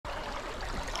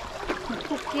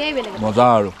মজা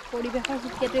আৰু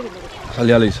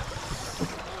চালিয়া লাগিছে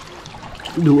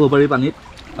ধুব পাৰি পানীত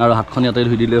আৰু হাতখন ইয়াতে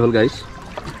ধুই দিলে হ'ল গাইছ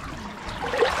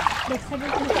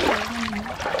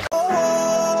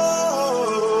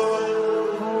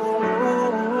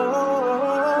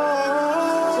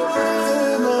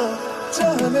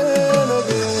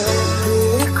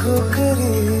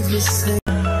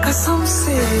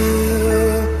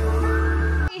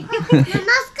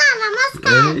नमस्कार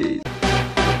नमस्कार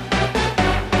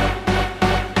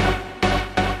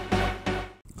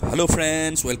hello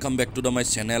friends welcome back to the my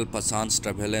channel पसान्स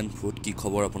travel and food की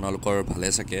खबर আপোনালোকৰ ভালে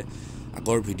থাকে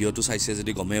আগৰ ভিডিওটো চাইছে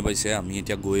যদি গমে পাইছে আমি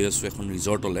এতিয়া গৈ আছো এখন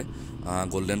ৰিজৰ্টলে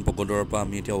গোল্ডেন পগোডাৰ পৰা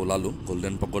আমি এতিয়া ওলালো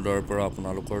গোল্ডেন পগোডাৰ পৰা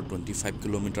আপোনালোকৰ 25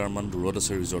 কিলোমিটাৰ মান দূৰত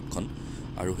আছে ৰিজৰ্টখন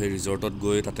আৰু সেই ৰিজৰ্টত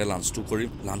গৈ তাতে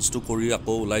লাঞ্চটো কৰি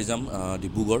আকৌ ওলাই যাম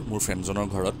ডিব্ৰুগড় মোৰ ফ্ৰেণ্ডজনৰ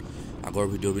ঘৰত আগৰ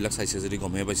ভিডিওবিলাক চাইছে যদি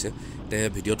গমে পাইছে তে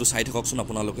ভিডিওটো চাই থাককচোন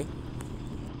আপোনালোকে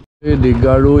এই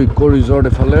দিগাৰু ইকো ৰিজৰ্ট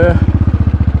এফালে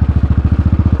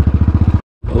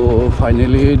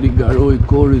ফাইনালি দিগাৰু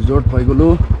ইকো ৰিজৰ্ট পাই গলো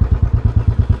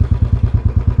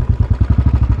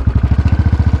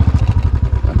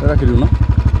তাতে ৰাখি দিওঁ ন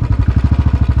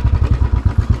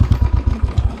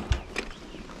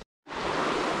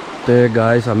তে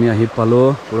গাইছ আমি আহি পালো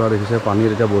পুৰা দেখিছে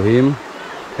পানীত এতিয়া বহিম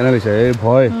কেনে কৈছে এই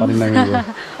ভয় পানী নামিব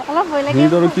অলপ ভয় লাগে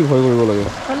নিদৰ কি ভয় কৰিব লাগে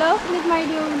হলো ক্লিক মাৰি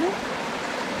দিও বুলি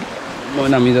মই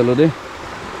নামি যালো দে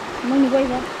মই নিবই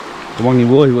যা তোমাক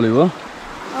নিব আহিব লাগিব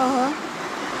ओहो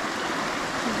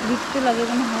বিটটো লাগে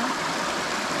কোন হয়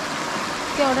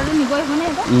কে অৰ্ডাৰটো নিবই হনে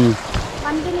এটা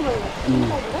পানীটো নিবই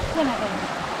কেনে কৰে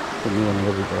তুমি বনাব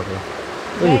বিচাৰা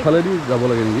এই ইফালে দি যাব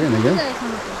লাগে নেকি এনেকে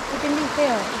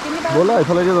বলা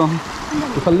ইফালে দি যাওঁ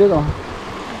ইফালে দি যাওঁ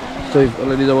তই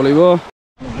ইফালে দি যাব লাগিব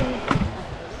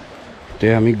তে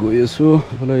আমি গৈ আছো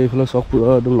ইফালে চক পুৰা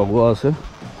একদম লগোৱা আছে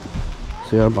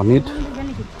চেয়াৰ পানীত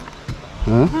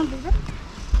হা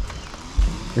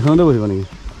এখনতে বহিবা নেকি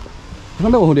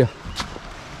এখনতে বহো দিয়া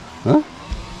হা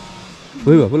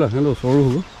বহিবা বোলা হেল্ল' ওচৰো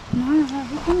হ'ব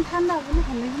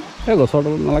এই গছৰ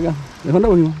তলত নালাগে এখনতে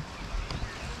বহিম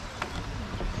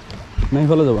নাই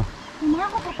ইফালে যাবা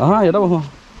হা ইয়াতে বহো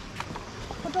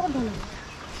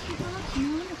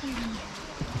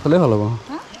ইফালে ভাল হ'ব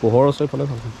পোহৰ আছে ইফালে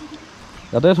ভাল হ'ব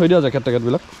ইয়াতে থৈ দিয়া জেকেট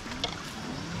টেকেটবিলাক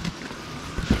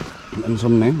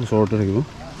টেনশ্যন নাই ওচৰতে থাকিব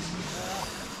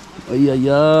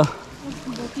আইয়া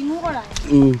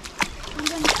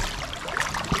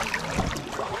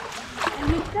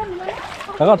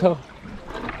থাকা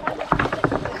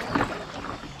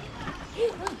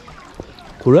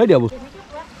ঘূৰাই দিয়া বস্তু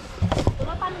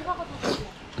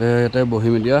ইয়াতে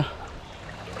বহিম এতিয়া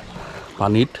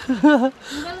পানীত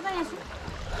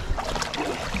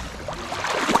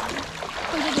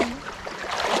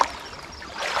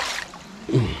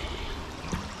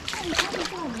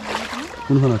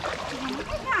কোনখনত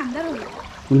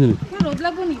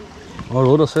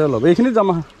ৰ'দ আছে অলপ এইখিনিত যাম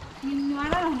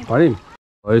পাৰিম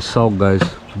চাওক গাইছ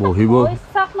বহিব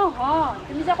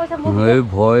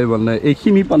ভয় মানে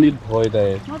এইখিনি পানীত ভয়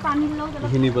দায়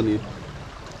এইখিনি পানীত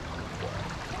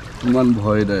ইমান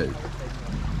ভয় দায়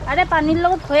আৰে পানীৰ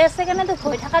লগত ভয় আছে কাৰণে তো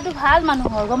ভয় থকাটো ভাল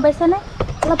মানুহৰ গম পাইছে নে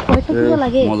অলপ ভয় থাকিব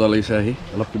লাগে মজা লাগিছে আহি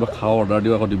অলপ কিবা খাওঁ অৰ্ডাৰ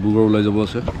দিওঁ আকৌ ডিব্ৰুগড় ওলাই যাব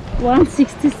আছে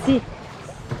 166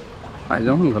 আই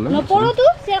যাওঁ সোনকালে নপৰোতো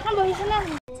চেয়াৰখন বহিছে না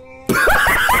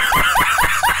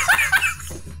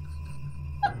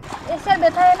ऐसे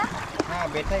बैठा है ना हां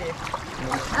बैठा है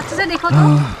अच्छे से देखो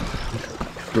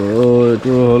तो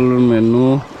एटू हल मेनू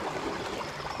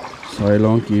চাই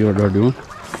লওঁ কি অৰ্ডাৰ দিওঁ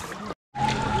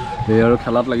এই আৰু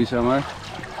খেলাত লাগিছে আমাৰ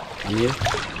এই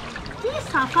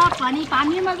সাফা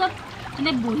পানীৰ মাজত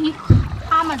মানে বহি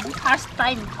খাম আজি first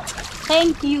time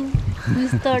thank U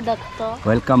mister Dutta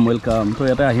welcome তো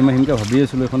ইয়াতে আহিমকে ভাবি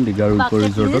আছিলো এখন দিগাৰু ইকো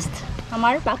ৰিজৰ্টত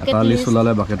আমাৰ বাকেট লিষ্ট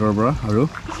ওলালে বাকেটৰ পৰা আৰু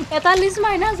এটা লিষ্ট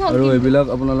মাইনাস হ'ল আৰু এইবিলাক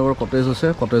আপোনালোকৰ কটেজ আছে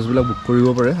কটেজবিলাক বুক কৰিব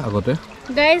পাৰে আগতে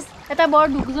গাইজ এটা বৰ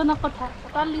দুখজনক কথা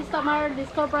এটা লিষ্ট আমাৰ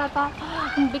লিষ্টৰ পৰা এটা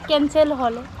কেনসেল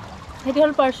হ'ল হেৰি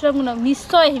হ'ল পাৰ্চন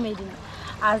নিশ্চয় আহিম এদিন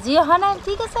আজি অহা নাই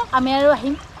ঠিক আছে আমি আৰু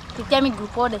আহিম তেতিয়া আমি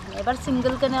গ্ৰুপত আহিম এবাৰ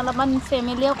সিঙ্গল কেনে অলপমান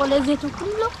ফেমিলিয়ে ক'লে যেটো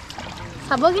খুলিলো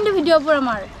চাব কিন্তু ভিডিঅ'বোৰ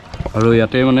আমাৰ আৰু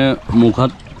ইয়াতে মানে মুখ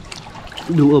হাত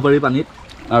ধুব পাৰি পানীত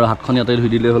আৰু হাতখন ইয়াতে ধুই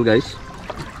দিলে হ'ল গাইছ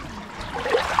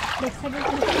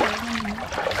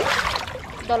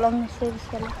দলং আছে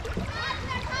বিশাল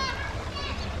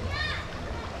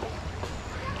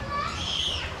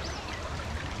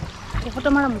ফটো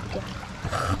মাৰা মুখ দিয়া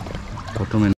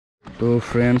ফটো মেনু তো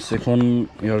ফ্ৰেণ্ডছ এখন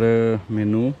ইয়াৰে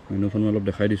মেনুখন অলপ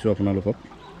দেখাই দিছোঁ আপোনালোকক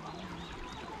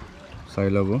চাই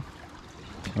ল'ব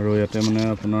আৰু ইয়াতে মানে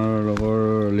আপোনাৰ লগৰ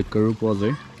লিকাৰো পোৱা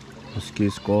যায় হুস্কি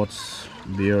স্কটছ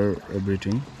বিয়াৰ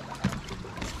এভৰিথিং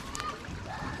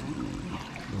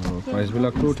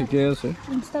প্ৰাইচবিলাকতো ঠিকেই আছে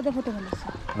ইনষ্টাতে ফটো বনাইছে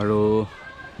আৰু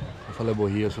এফালে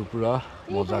বহি আছোঁ পূৰা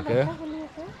মজাকৈ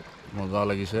মজা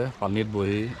লাগিছে পানীত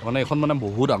বহি মানে এখন মানে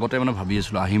বহুত আগতে মানে ভাবি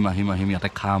আছিলোঁ আহিম ইয়াতে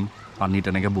খাম পানীত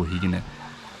তেনেকৈ বহি কিনে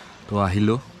তো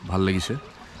আহিলোঁ ভাল লাগিছে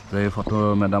এই ফটো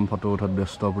মেডাম ফটো উঠাত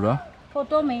ব্যস্ত পূৰা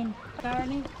ফটো মেইন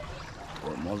কাৰণে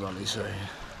মজা লাগিছে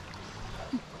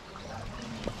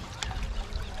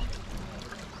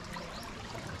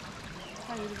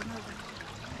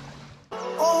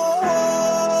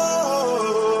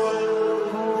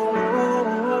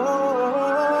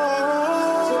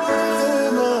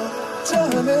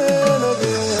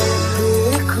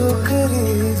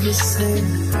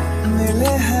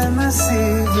मिले हैं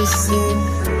नसीब से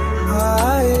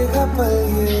आएगा पल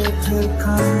ये फिर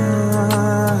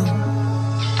कहाँ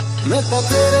मैं तो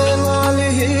तेरे नाल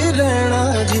ही रहना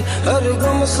जी हर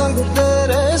गम संग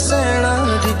तेरे सहना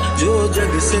जी जो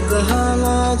जग से कहा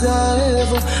ना जाए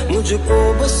वो मुझको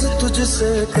बस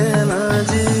तुझसे कहना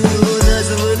जी वो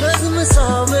नज़्म नज़्म सा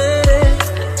मेरे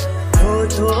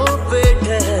होठों पे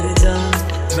ठहर जा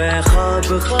मैं ख्वाब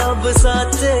ख्वाब सा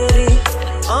तेरी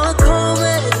आँखों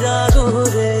में जादू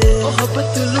रे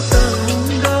मोहब्बत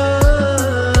लुटाऊंगा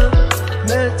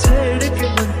मैं छेड़ के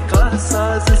मन का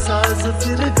साज साज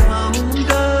फिर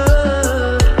गाऊंगा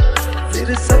फिर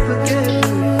सबके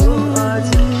को आज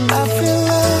I feel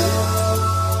like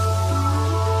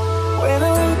when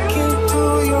I look into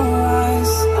your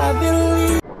eyes I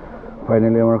believe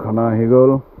finally আমাৰ খানা আহি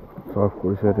গ'ল চাৰ্ভ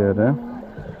কৰিছে এতিয়া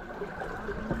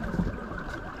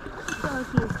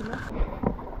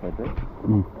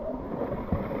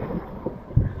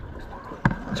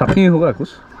चटनी होगा कुछ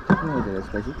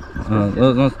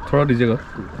थोड़ा दीजिएगा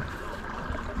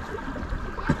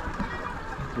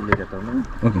ले जाता हूँ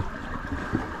ओके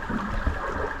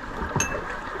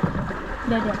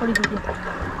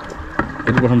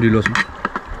ये प्रथम दी लो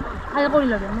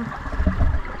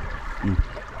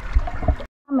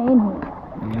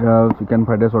चिकेन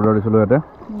फ्राइड राइस ऑर्डर दिছিলোঁ ইয়াতে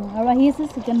আৰু আহি আছে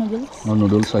চিকেন নুডলছ আৰু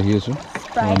নুডলছ আহি আছে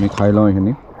আমি খাই লওঁ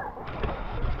এইখিনি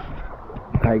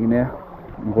খাই কিনে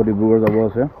আকৌ ডিব্ৰুগড় যাব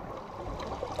আছে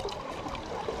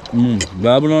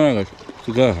বেয়া বনোৱা নাই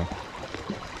ঠিকে আছে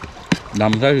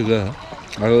দাম চাই ঠিকে আছে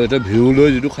আৰু এতিয়া ভিউ লৈ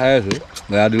যিটো খাই আছোঁ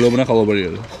বেয়া দিলেও মানে খাব পাৰি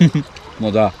আৰু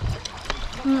মজা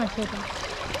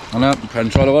মানে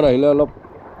ফ্ৰেণ্ডছৰ লগত আহিলে অলপ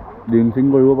ড্ৰিংক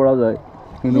কৰিব পৰা যায়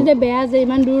কিন্তু বেয়া যে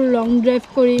ইমান দূৰ লং ড্ৰাইভ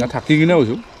কৰি থাকি কিনে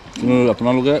কৈছোঁ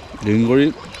আপোনালোকে ড্ৰিংক কৰি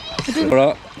পৰা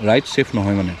ৰাইড ছেফ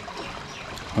নহয়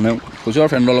মানে কৈছোঁ আৰু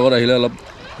ফ্ৰেণ্ডৰ লগত আহিলে অলপ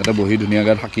ইয়াতে বহি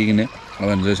ধুনীয়াকৈ থাকি কিনে অলপ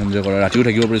এনজয় চেনজয় কৰা ৰাতিও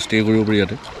থাকিব পাৰি ষ্টে' কৰিব পাৰি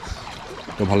ইয়াতে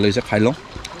তো ভাল লাগিছে খাই লওঁ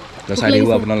চাই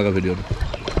থাকিব আপোনালোকে ভিডিঅ'টো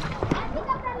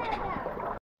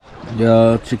এতিয়া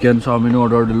চিকেন চাওমিনো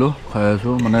অৰ্ডাৰ দিলোঁ খাই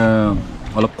আছোঁ মানে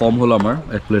অলপ কম হ'ল আমাৰ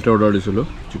 1 প্লেটে অৰ্ডাৰ দিছিলোঁ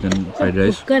চিকেন ফ্ৰাইড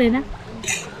ৰাইচ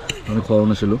আমি খোৱাও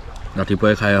নাছিলোঁ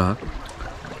ৰাতিপুৱাই খাই অহা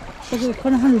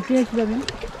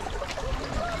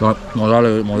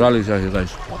মজা লাগিছে আহি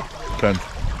গাইছ ফ্ৰেণ্ড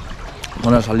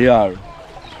মানে চালিয়া আৰু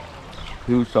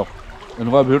ভিউ চক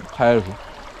এনেকুৱা ভিউত খাই আছোঁ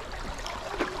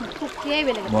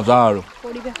মজা আৰু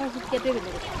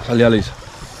চালিয়া লাগিছে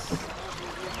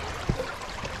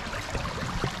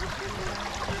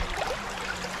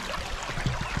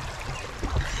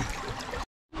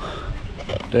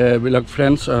এইবিলাক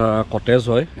ফ্ৰেণ্ডছ কটেজ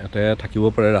হয় ইয়াতে থাকিব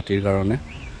পাৰে ৰাতিৰ কাৰণে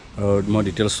আৰু মই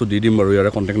ডিটেইলছটো দি দিম বাৰু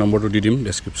ইয়াৰে কণ্টেক্ট নম্বৰটো দি দিম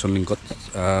ডেছক্ৰিপশ্যন লিংকত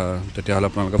তেতিয়াহ'লে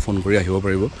আপোনালোকে ফোন কৰি আহিব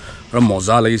পাৰিব আৰু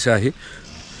মজা লাগিছে আহি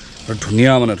আৰু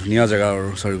ধুনীয়া জেগা আৰু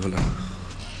চাৰিওফালে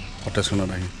কটেজখনত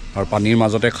আহি আৰু পানীৰ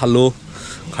মাজতে খালোঁ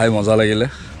খাই মজা লাগিলে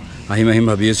আহিম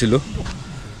ভাবি আছিলোঁ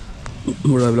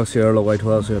পুৰা এইবিলাক চেয়াৰ লগাই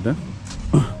থোৱা আছে ইয়াতে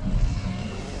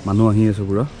মানুহ আহি আছে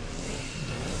পুৰা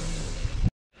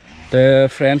তে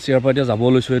ফ্ৰেণ্ডছ ইয়াৰ পৰা এতিয়া যাব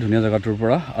লৈছোঁ এই ধুনীয়া জেগাটোৰ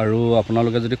পৰা আৰু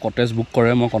আপোনালোকে যদি কটেজ বুক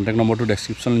কৰে মই কণ্টেক্ট নম্বৰটো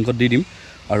ডেছক্ৰিপশ্যন লিংকত দি দিম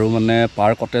আৰু মানে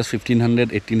পাৰ কটেজ 1500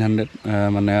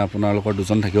 1800 মানে আপোনালোকৰ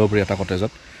দুজন থাকিব পাৰি এটা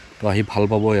কটেজত তো আহি ভাল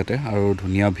পাব ইয়াতে আৰু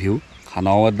ধুনীয়া ভিউ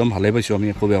খানাও একদম ভালেই পাইছোঁ আমি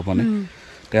একো বেয়া পোৱা নাই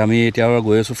তে আমি এতিয়া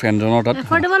গৈ আছোঁ ফ্ৰেণ্ডজনৰ তাত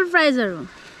এফৰ্ডেবল প্ৰাইচ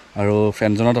আৰু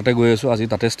ফ্ৰেণ্ডজনৰ তাতে গৈ আছোঁ আজি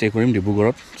তাতে ষ্টে কৰিম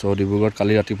ডিব্ৰুগড়ত চ' ডিব্ৰুগড়ত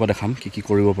কালি ৰাতিপুৱা দেখাম কি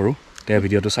কৰিব পাৰোঁ তে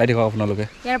ভিডিঅ'টো চাই থাকক আপোনালোকে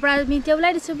ইয়াৰ পৰা আমি এতিয়া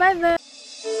ওলাই দিছোঁ বাই বাই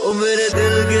ओ मेरे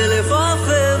दिल के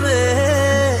लिफाफे में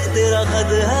तेरा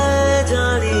खत है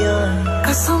जानिया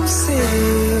कसम से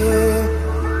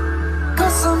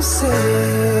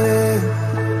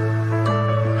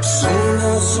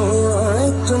सोना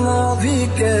इतना भी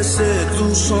कैसे तू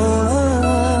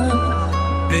सोना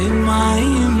बेमाई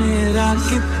मेरा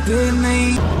कितने नहीं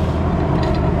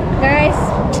গাইজ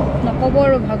নক'ব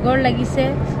আৰু ভাগৰ লাগিছে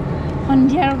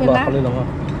সন্ধিয়াৰ বেলা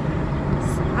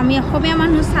আমি অসমীয়া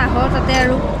মানুহ চাহৰ তাতে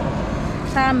আৰু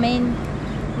চাহ মেইন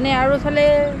মানে আৰু চালে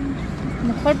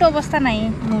মুখৰতো অৱস্থা নাই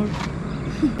মোৰ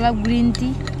অলপ গ্ৰীণ টি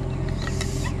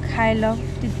খাই লওঁ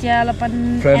তেতিয়া অলপমান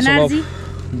এনাৰ্জি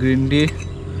গ্ৰীণ টি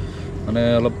মানে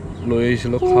অলপ লৈ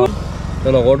আহিছিলোঁ খাওঁ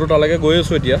লগৰটো তালৈকে গৈ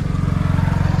আছোঁ এতিয়া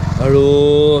আৰু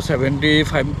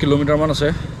 75 কিলোমিটাৰমান আছে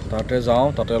তাতে যাওঁ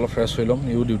তাতে অলপ ফ্ৰেছ হৈ ল'ম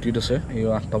ইও ডিউটিত আছে ইও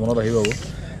 8টা মানত আহি পাব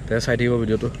তে চাই থাকিব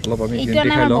ভিডিঅ'টো অলপ আমি গ্ৰীণ টি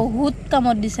খাই লওঁ বহুত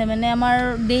কামত দিছে মানে আমাৰ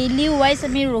ডেইলি ৱাইজ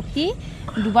আমি ৰখি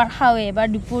দুবাৰ খাওঁৱে এবাৰ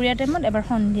দুপৰীয়া টাইমত এবাৰ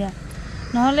সন্ধিয়া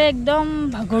নহ'লে একদম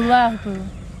ভাগৰুৱা হৈ পৰোঁ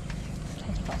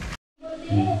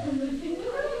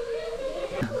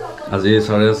আজি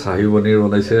ছাৰে চাহী পনীৰ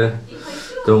বনাইছে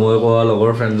তো মই কোৱা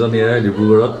লগৰ ফ্ৰেণ্ডজনীয়ে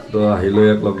ডিব্ৰুগড়ত তো আহিলোঁ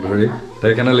ইয়াক লগ ধৰি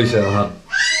তাই কেনে লৈছে অহা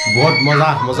বহুত মজা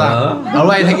মজা আৰু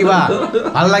আহি থাকিবা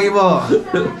ভাল লাগিব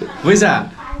বুজিছা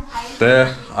তে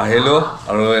আহিলোঁ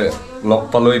আৰু লগ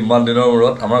পালোঁ ইমান দিনৰ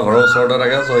মূৰত আমাৰ ঘৰৰ ওচৰতে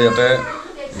থাকে চ'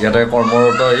 ইয়াতে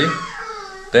কৰ্মৰত আহি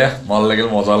তে ভাল লাগিল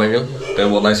মজা লাগিল তে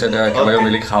বনাইছে তে একেলগে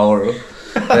মিলি খাওঁ আৰু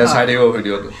তে চাই থাকিব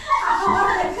ভিডিঅ'টো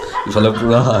ইফালে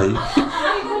পূৰা হাঁহি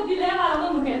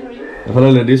এফালে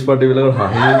লেডিজ পাৰ্টিবিলাকৰ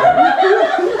হাঁহি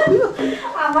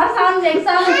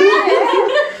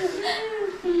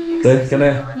তে কেনে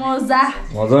মজা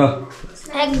মজা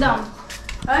একদম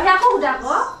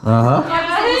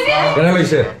কেনে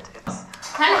লাগিছে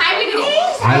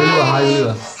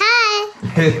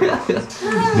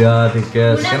দিয়া ঠিকে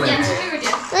আছে কেনে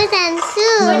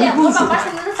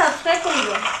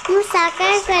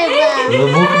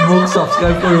মোক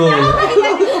ছাবস্ক্ৰাইব কৰিব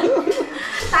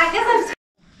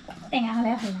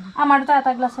বোলে আমাৰতো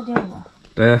এটা গ্লাছ দি হ'ব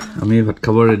তে আমি ভাত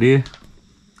খাব ৰেডি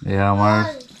এয়া আমাৰ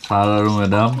ছাৰ আৰু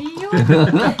মেডাম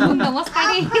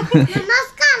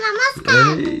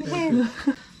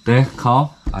তে খাওঁ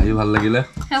আহি ভাল লাগিলে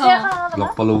লগ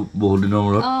পালোঁ বহুত দিনৰ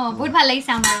মূৰত বহুত ভাল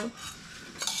লাগিছে আমাৰো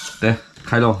তে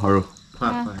খাই লওঁ আৰু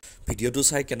ভিডিঅ'টো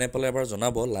চাই কেনে পালে এবাৰ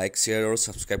জনাব লাইক শ্বেয়াৰ আৰু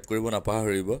ছাবস্ক্ৰাইব কৰিব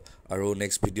নাপাহৰিব আৰু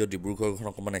নেক্সট ভিডিঅ' ডিব্ৰুগড়খন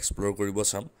অকণমান এক্সপ্ল'ৰ কৰিব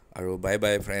চাম আৰু বাই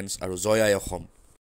বাই ফ্ৰেণ্ডছ আৰু জয় আই অসম